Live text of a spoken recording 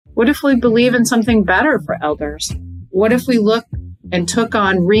What if we believe in something better for elders? What if we look and took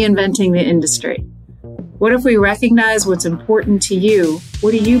on reinventing the industry? What if we recognize what's important to you?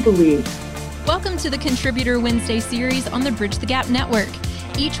 What do you believe? Welcome to the Contributor Wednesday series on the Bridge the Gap Network.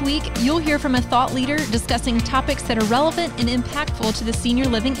 Each week, you'll hear from a thought leader discussing topics that are relevant and impactful to the senior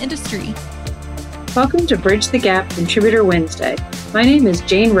living industry. Welcome to Bridge the Gap Contributor Wednesday. My name is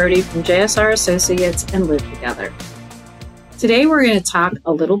Jane Rohde from JSR Associates and Live Together. Today, we're going to talk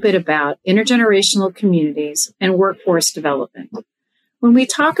a little bit about intergenerational communities and workforce development. When we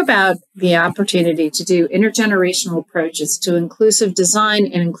talk about the opportunity to do intergenerational approaches to inclusive design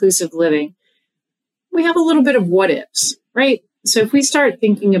and inclusive living, we have a little bit of what ifs, right? So if we start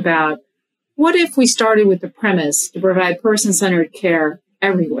thinking about what if we started with the premise to provide person-centered care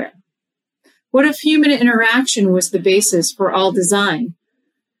everywhere? What if human interaction was the basis for all design?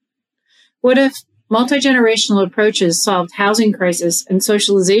 What if multi-generational approaches solved housing crisis and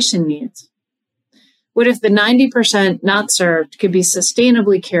socialization needs? What if the 90% not served could be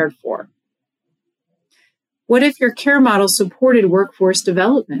sustainably cared for? What if your care model supported workforce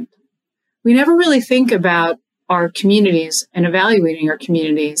development? We never really think about our communities and evaluating our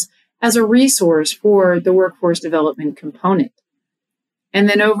communities as a resource for the workforce development component. And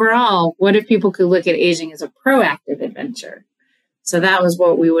then overall, what if people could look at aging as a proactive adventure? So that was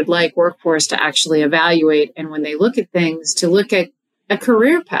what we would like workforce to actually evaluate. And when they look at things, to look at a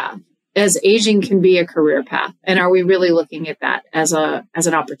career path, as aging can be a career path. And are we really looking at that as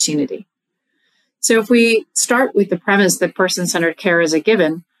an opportunity? So if we start with the premise that person-centered care is a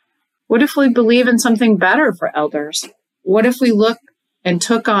given, what if we believe in something better for elders? What if we look and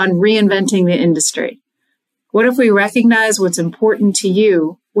took on reinventing the industry? What if we recognize what's important to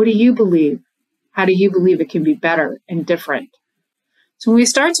you? What do you believe? How do you believe it can be better and different? So when we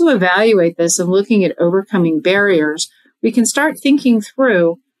start to evaluate this and looking at overcoming barriers, we can start thinking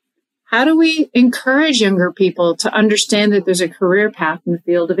through, how do we encourage younger people to understand that there's a career path in the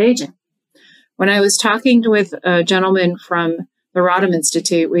field of aging? When I was talking with a gentleman from the Rohde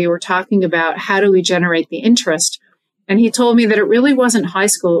Institute, we were talking about how do we generate the interest. And he told me that it really wasn't high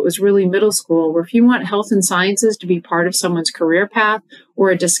school, it was really middle school, where if you want health and sciences to be part of someone's career path or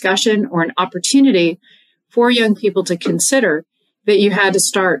a discussion or an opportunity for young people to consider, that you had to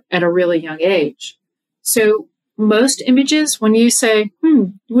start at a really young age. So most images, when you say,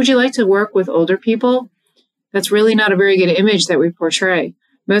 would you like to work with older people? That's really not a very good image that we portray.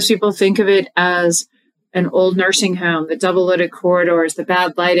 Most people think of it as an old nursing home, the double-loaded corridors, the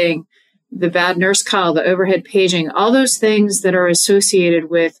bad lighting, the bad nurse call, the overhead paging, all those things that are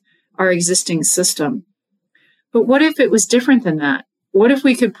associated with our existing system. But what if it was different than that? What if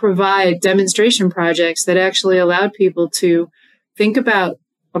we could provide demonstration projects that actually allowed people to think about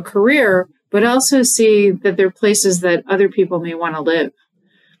a career, but also see that there are places that other people may want to live?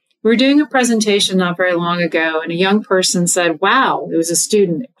 We were doing a presentation not very long ago, and a young person said, wow, it was a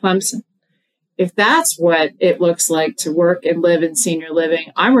student at Clemson. If that's what it looks like to work and live in senior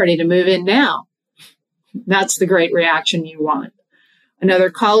living, I'm ready to move in now. That's the great reaction you want. Another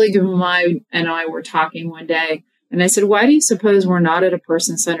colleague of mine and I were talking one day, and I said, why do you suppose we're not at a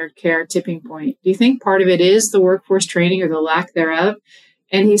person-centered care tipping point? Do you think part of it is the workforce training or the lack thereof?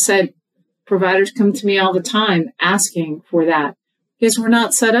 And he said, providers come to me all the time asking for that, because we're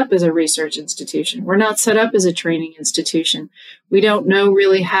not set up as a research institution. We're not set up as a training institution. We don't know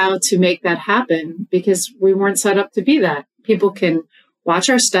really how to make that happen because we weren't set up to be that. People can watch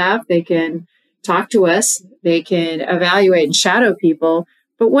our staff, they can talk to us, they can evaluate and shadow people.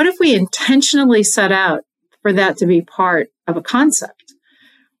 But what if we intentionally set out for that to be part of a concept?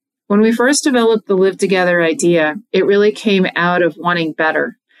 When we first developed the Live Together idea, it really came out of wanting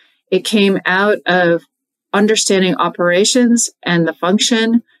better. It came out of understanding operations and the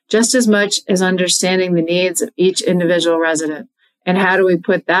function just as much as understanding the needs of each individual resident. And how do we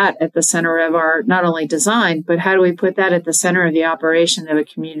put that at the center of our not only design, but how do we put that at the center of the operation of a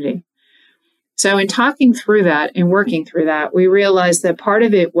community? So in talking through that and working through that, we realized that part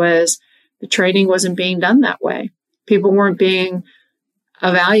of it was the training wasn't being done that way. People weren't being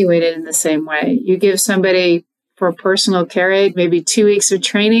evaluated in the same way. You give somebody for a personal care aide maybe 2 weeks of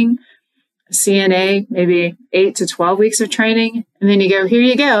training, CNA, maybe 8 to 12 weeks of training. And then you go, here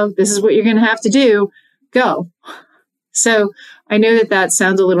you go. This is what you're going to have to do. Go. So I know that that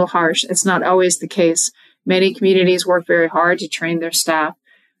sounds a little harsh. It's not always the case. Many communities work very hard to train their staff,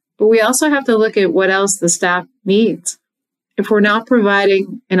 but we also have to look at what else the staff needs. If we're not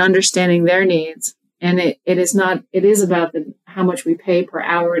providing and understanding their needs, and it is about how much we pay per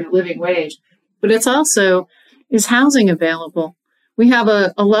hour in a living wage, but it's also, is housing available? We have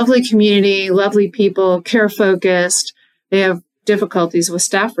a lovely community, lovely people, care focused. They have difficulties with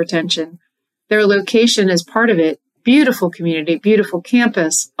staff retention. Their location is part of it. Beautiful community, beautiful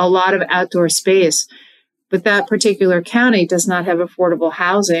campus, a lot of outdoor space. But that particular county does not have affordable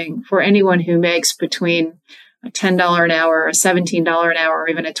housing for anyone who makes between a $10 an hour, a $17 an hour, or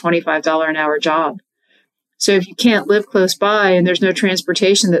even a $25 an hour job. So if you can't live close by and there's no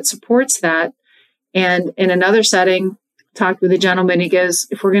transportation that supports that, and in another setting, talked with a gentleman, he goes,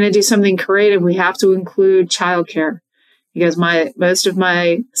 if we're going to do something creative, we have to include childcare. He goes, most of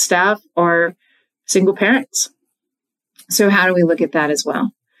my staff are single parents. So how do we look at that as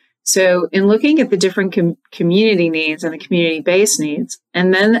well? So in looking at the different community needs and the community-based needs,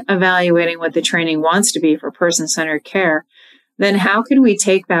 and then evaluating what the training wants to be for person-centered care, then how can we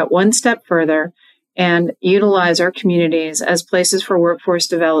take that one step further and utilize our communities as places for workforce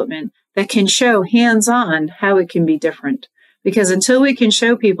development that can show hands-on how it can be different? Because until we can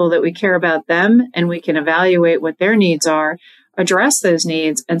show people that we care about them and we can evaluate what their needs are, address those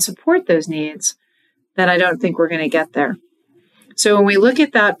needs and support those needs, then I don't think we're going to get there. So when we look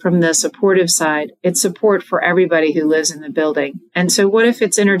at that from the supportive side, it's support for everybody who lives in the building. And so what if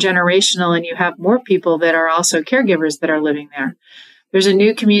it's intergenerational and you have more people that are also caregivers that are living there? There's a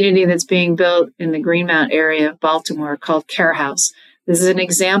new community that's being built in the Greenmount area of Baltimore called Care House. This is an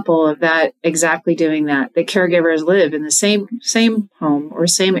example of that, exactly doing that. The caregivers live in the same home or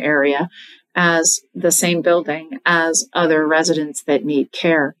same area as the same building as other residents that need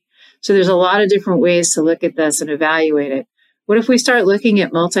care. So there's a lot of different ways to look at this and evaluate it. What if we start looking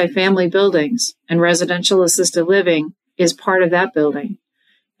at multifamily buildings and residential assisted living is part of that building,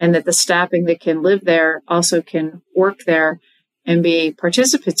 and that the staffing that can live there also can work there and be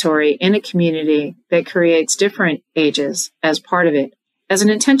participatory in a community that creates different ages as part of it, as an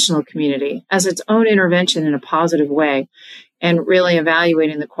intentional community, as its own intervention in a positive way, and really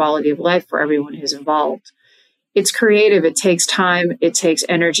evaluating the quality of life for everyone who's involved. It's creative. It takes time. It takes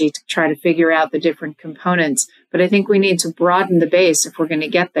energy to try to figure out the different components. But I think we need to broaden the base if we're going to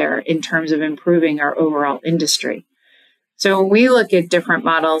get there in terms of improving our overall industry. So when we look at different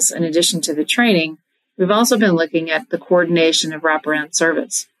models, in addition to the training, we've also been looking at the coordination of wraparound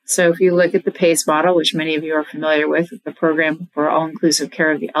service. So if you look at the PACE model, which many of you are familiar with, the Program for All-Inclusive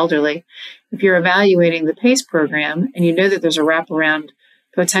Care of the Elderly, if you're evaluating the PACE program and you know that there's a wraparound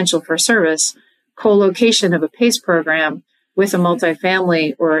potential for service, co-location of a PACE program with a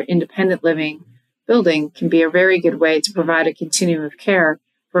multifamily or independent living building can be a very good way to provide a continuum of care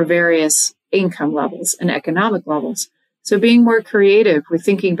for various income levels and economic levels. So being more creative with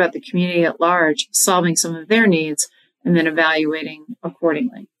thinking about the community at large, solving some of their needs, and then evaluating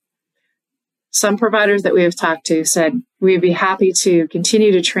accordingly. Some providers that we have talked to said, we'd be happy to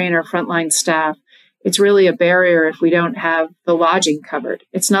continue to train our frontline staff. It's really a barrier if we don't have the lodging covered.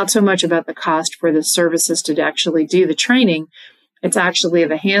 It's not so much about the cost for the services to actually do the training. It's actually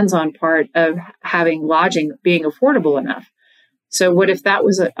the hands-on part of having lodging being affordable enough. So what if that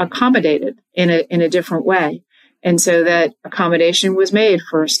was accommodated in a different way? And so that accommodation was made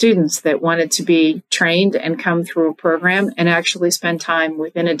for students that wanted to be trained and come through a program and actually spend time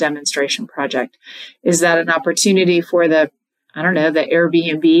within a demonstration project. Is that an opportunity for the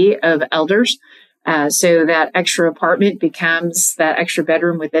Airbnb of elders? So that extra apartment becomes, that extra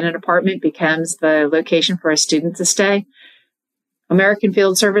bedroom within an apartment becomes the location for a student to stay. American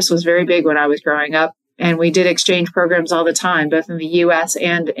Field Service was very big when I was growing up, and we did exchange programs all the time, both in the U.S.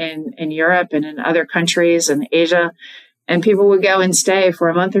 and in Europe and in other countries and Asia. And people would go and stay for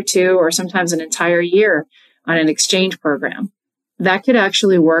a month or two, or sometimes an entire year on an exchange program. That could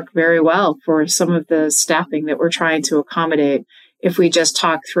actually work very well for some of the staffing that we're trying to accommodate if we just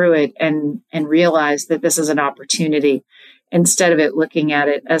talk through it and realize that this is an opportunity instead of it looking at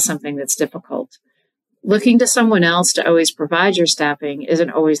it as something that's difficult. Looking to someone else to always provide your staffing isn't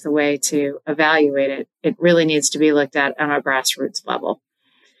always the way to evaluate it. It really needs to be looked at on a grassroots level.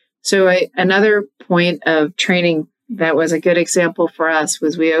 So another point of training that was a good example for us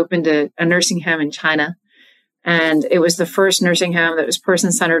was we opened a nursing home in China. And it was the first nursing home that was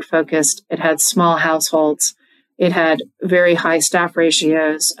person-centered focused. It had small households. It had very high staff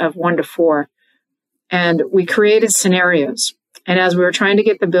ratios of 1-4. And we created scenarios. And as we were trying to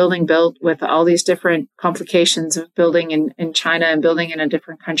get the building built with all these different complications of building in China and building in a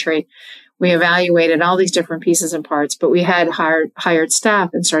different country, we evaluated all these different pieces and parts, but we had hired staff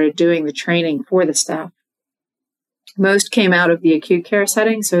and started doing the training for the staff. Most came out of the acute care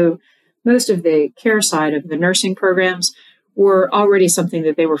setting. So most of the care side of the nursing programs were already something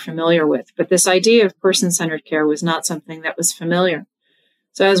that they were familiar with. But this idea of person-centered care was not something that was familiar.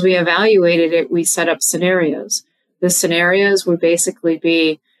 So as we evaluated it, we set up scenarios. The scenarios would basically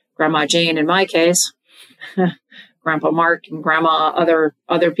be Grandma Jane, in my case, Grandpa Mark and Grandma,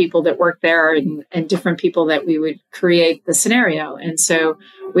 other people that worked there, and different people that we would create the scenario. And so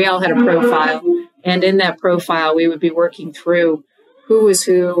we all had a profile. And in that profile, we would be working through who was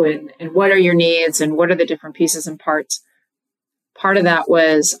who and what are your needs and what are the different pieces and parts. Part of that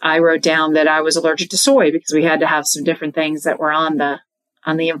was I wrote down that I was allergic to soy because we had to have some different things that were on the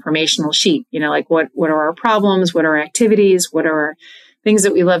informational sheet, like what are our problems? What are our activities? What are our things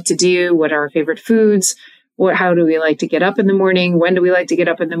that we love to do? What are our favorite foods? How do we like to get up in the morning? When do we like to get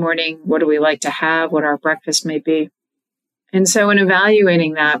up in the morning? What do we like to have? What our breakfast may be? And so in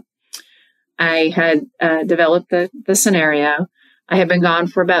evaluating that, I had developed the scenario. I had been gone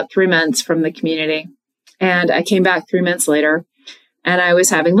for about 3 months from the community. And I came back 3 months later, and I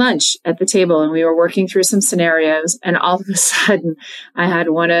was having lunch at the table, and we were working through some scenarios. And all of a sudden, I had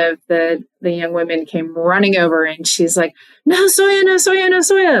one of the young women came running over, and she's like, "No soya, no soya, no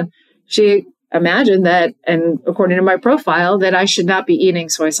soya." She imagined that, and according to my profile, that I should not be eating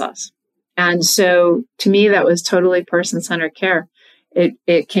soy sauce. And so to me, that was totally person-centered care.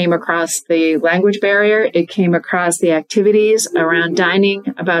 It came across the language barrier. It came across the activities around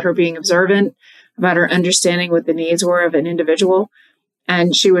dining, about her being observant, about her understanding what the needs were of an individual.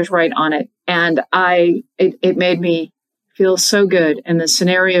 And she was right on it. And it made me feel so good. And the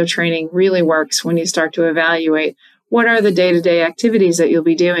scenario training really works when you start to evaluate what are the day-to-day activities that you'll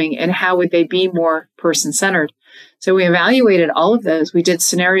be doing and how would they be more person-centered. So we evaluated all of those. We did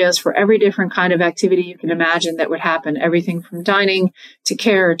scenarios for every different kind of activity you can imagine that would happen, everything from dining to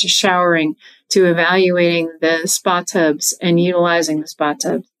care to showering to evaluating the spa tubs and utilizing the spa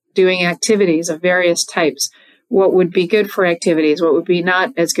tubs, doing activities of various types. What would be good for activities? What would be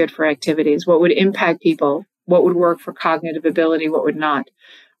not as good for activities? What would impact people? What would work for cognitive ability? What would not?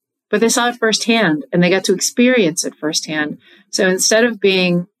 But they saw it firsthand and they got to experience it firsthand. So instead of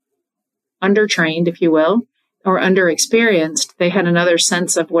being undertrained, if you will, or underexperienced, they had another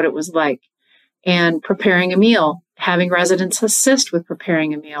sense of what it was like. And preparing a meal, having residents assist with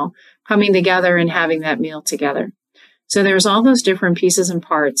preparing a meal, coming together and having that meal together. So there's all those different pieces and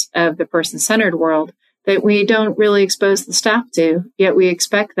parts of the person-centered world that we don't really expose the staff to, yet we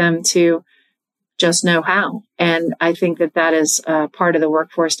expect them to just know how. And I think that is part of the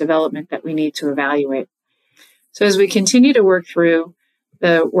workforce development that we need to evaluate. So as we continue to work through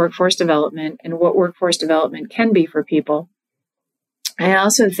the workforce development and what workforce development can be for people, I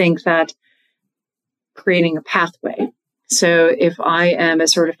also think that creating a pathway. So if I am a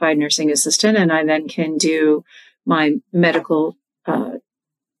certified nursing assistant and I then can do my medical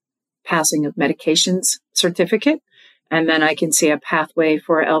passing of medications certificate, and then I can see a pathway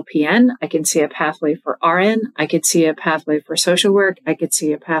for LPN, I can see a pathway for RN, I could see a pathway for social work, I could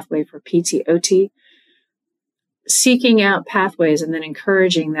see a pathway for PT/OT. Seeking out pathways and then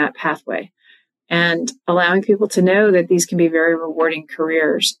encouraging that pathway and allowing people to know that these can be very rewarding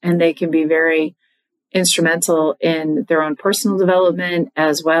careers and they can be very instrumental in their own personal development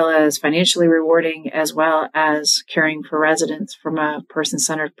as well as financially rewarding, as well as caring for residents from a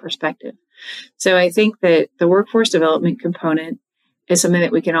person-centered perspective. So I think that the workforce development component is something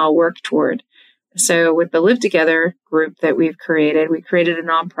that we can all work toward. So with the Live Together group that we've created, we created a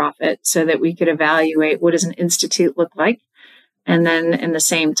nonprofit so that we could evaluate what does an institute look like. And then in the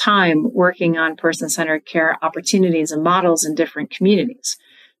same time, working on person-centered care opportunities and models in different communities.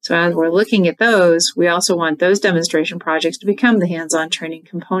 So as we're looking at those, we also want those demonstration projects to become the hands-on training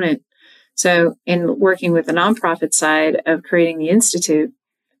component. So in working with the nonprofit side of creating the institute,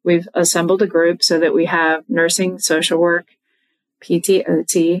 we've assembled a group so that we have nursing, social work,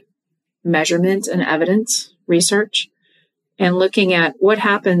 PT/OT, measurement and evidence research, and looking at what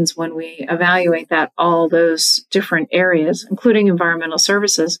happens when we evaluate that all those different areas, including environmental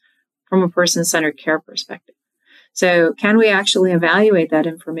services, from a person-centered care perspective. So can we actually evaluate that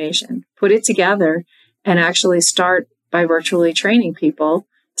information, put it together, and actually start by virtually training people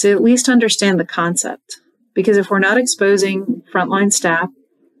to at least understand the concept? Because if we're not exposing frontline staff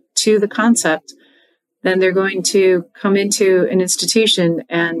to the concept, then they're going to come into an institution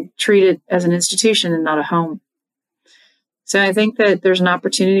and treat it as an institution and not a home. So I think that there's an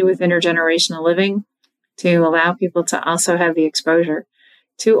opportunity with intergenerational living to allow people to also have the exposure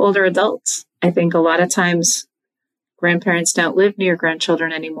to older adults. I think a lot of times grandparents don't live near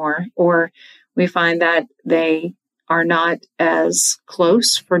grandchildren anymore, or we find that they are not as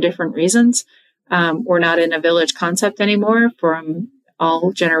close for different reasons. We're not in a village concept anymore from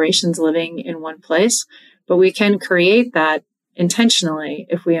all generations living in one place, but we can create that intentionally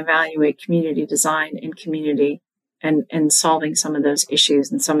if we evaluate community design and community and solving some of those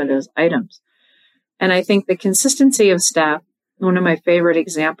issues and some of those items. And I think the consistency of staff, one of my favorite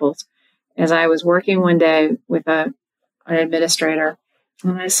examples as I was working one day with an administrator.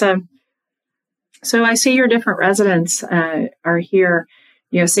 And I said, so I see your different residents are here,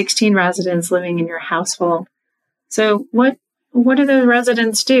 16 residents living in your household. So what do those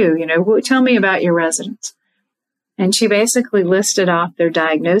residents do? Tell me about your residents. And she basically listed off their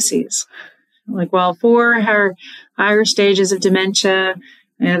diagnoses. Like, well, 4 are higher stages of dementia.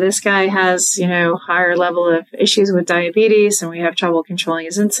 This guy has, higher level of issues with diabetes, and we have trouble controlling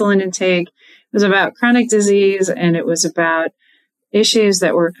his insulin intake. It was about chronic disease, and it was about issues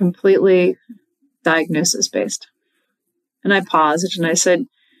that were completely diagnosis based. And I paused and I said,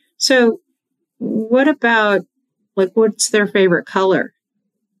 so what about, what's their favorite color?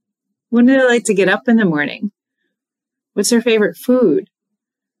 When do they like to get up in the morning? What's their favorite food?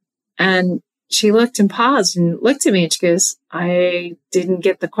 And she looked and paused and looked at me and she goes, I didn't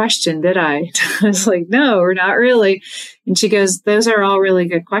get the question, did I? I was like, no, not really. And she goes, those are all really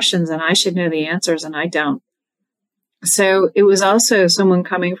good questions and I should know the answers and I don't. So it was also someone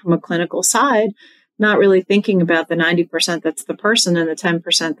coming from a clinical side, not really thinking about the 90% that's the person and the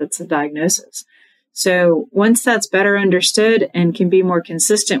 10% that's the diagnosis. So once that's better understood and can be more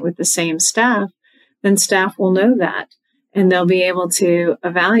consistent with the same staff, then staff will know that. And they'll be able to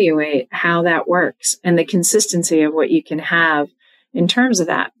evaluate how that works and the consistency of what you can have in terms of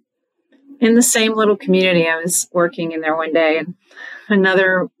that. In the same little community, I was working in there one day and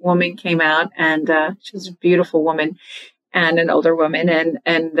another woman came out and she was a beautiful woman and an older woman. And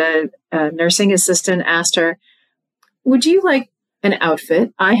the nursing assistant asked her, would you like an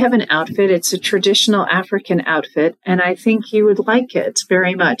outfit? I have an outfit. It's a traditional African outfit, and I think you would like it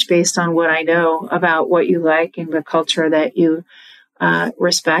very much based on what I know about what you like and the culture that you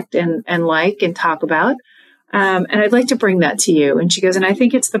respect and like and talk about. And I'd like to bring that to you. And she goes, and I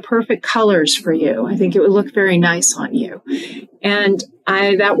think it's the perfect colors for you. I think it would look very nice on you. And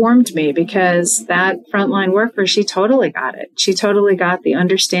that warmed me because that frontline worker, she totally got it. She totally got the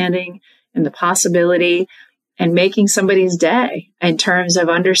understanding and the possibility and making somebody's day in terms of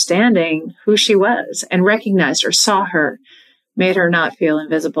understanding who she was and recognized her, saw her, made her not feel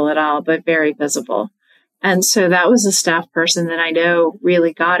invisible at all, but very visible. And so that was a staff person that I know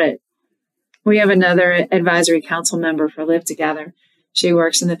really got it. We have another advisory council member for Live Together. She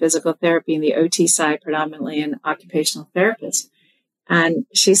works in the physical therapy and the OT side, predominantly an occupational therapist. And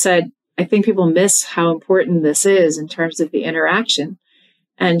she said, I think people miss how important this is in terms of the interaction.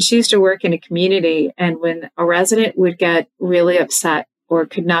 And she used to work in a community, and when a resident would get really upset or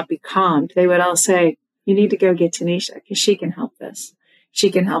could not be calmed, they would all say, you need to go get Tanisha because she can help this.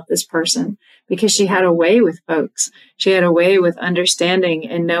 She can help this person because she had a way with folks. She had a way with understanding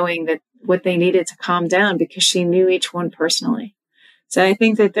and knowing that what they needed to calm down because she knew each one personally. So I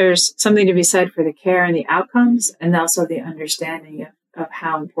think that there's something to be said for the care and the outcomes and also the understanding of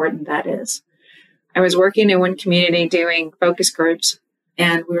how important that is. I was working in one community doing focus groups.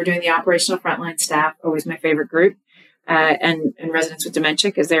 And we were doing the operational frontline staff, always my favorite group, and residents with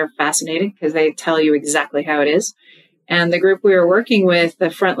dementia because they're fascinating because they tell you exactly how it is. And the group we were working with, the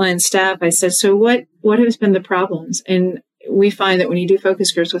frontline staff, I said, so what has been the problems? And we find that when you do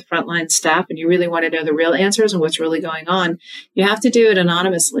focus groups with frontline staff and you really want to know the real answers and what's really going on, you have to do it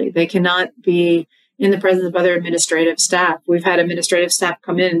anonymously. They cannot be in the presence of other administrative staff. We've had administrative staff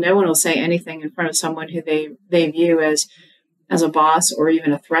come in and no one will say anything in front of someone who they view as a boss or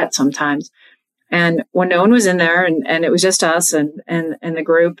even a threat sometimes. And when no one was in there and it was just us and the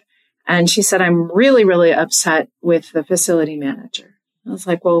group, and she said, I'm really, really upset with the facility manager. I was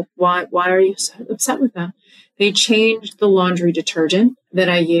like, well, why are you so upset with them? They changed the laundry detergent that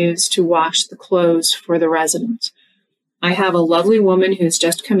I use to wash the clothes for the residents. I have a lovely woman who's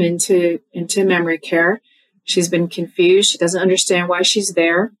just come into memory care. She's been confused. She doesn't understand why she's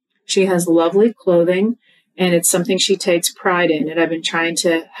there. She has lovely clothing. And it's something she takes pride in. And I've been trying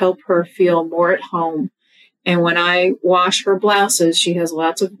to help her feel more at home. And when I wash her blouses, she has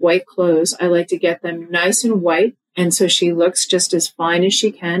lots of white clothes. I like to get them nice and white. And so she looks just as fine as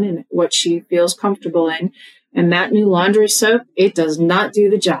she can in what she feels comfortable in. And that new laundry soap, it does not do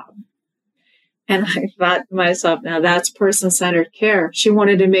the job. And I thought to myself, now that's person-centered care. She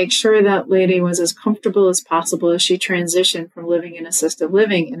wanted to make sure that lady was as comfortable as possible as she transitioned from living in assisted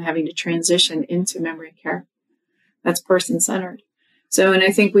living and having to transition into memory care. That's person-centered. So, and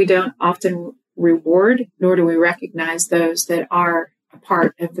I think we don't often reward, nor do we recognize those that are a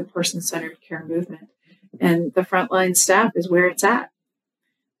part of the person-centered care movement. And the frontline staff is where it's at.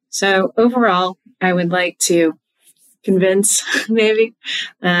 So overall, I would like to convince, maybe,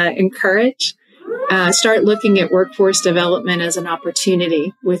 encourage, start looking at workforce development as an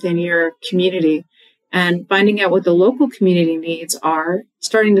opportunity within your community and finding out what the local community needs are,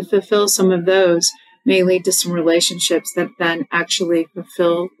 starting to fulfill some of those may lead to some relationships that then actually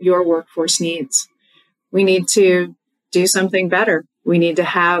fulfill your workforce needs. We need to do something better. We need to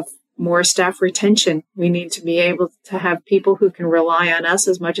have more staff retention. We need to be able to have people who can rely on us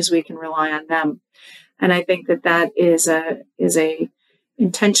as much as we can rely on them. And I think that is a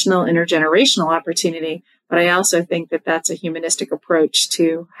intentional intergenerational opportunity, but I also think that that's a humanistic approach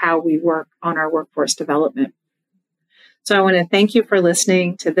to how we work on our workforce development. So I want to thank you for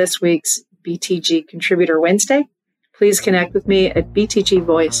listening to this week's BTG Contributor Wednesday. Please connect with me at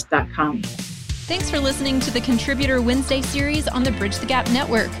btgvoice.com. Thanks for listening to the Contributor Wednesday series on the Bridge the Gap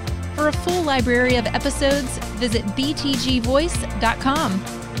Network. For a full library of episodes, visit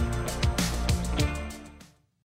btgvoice.com.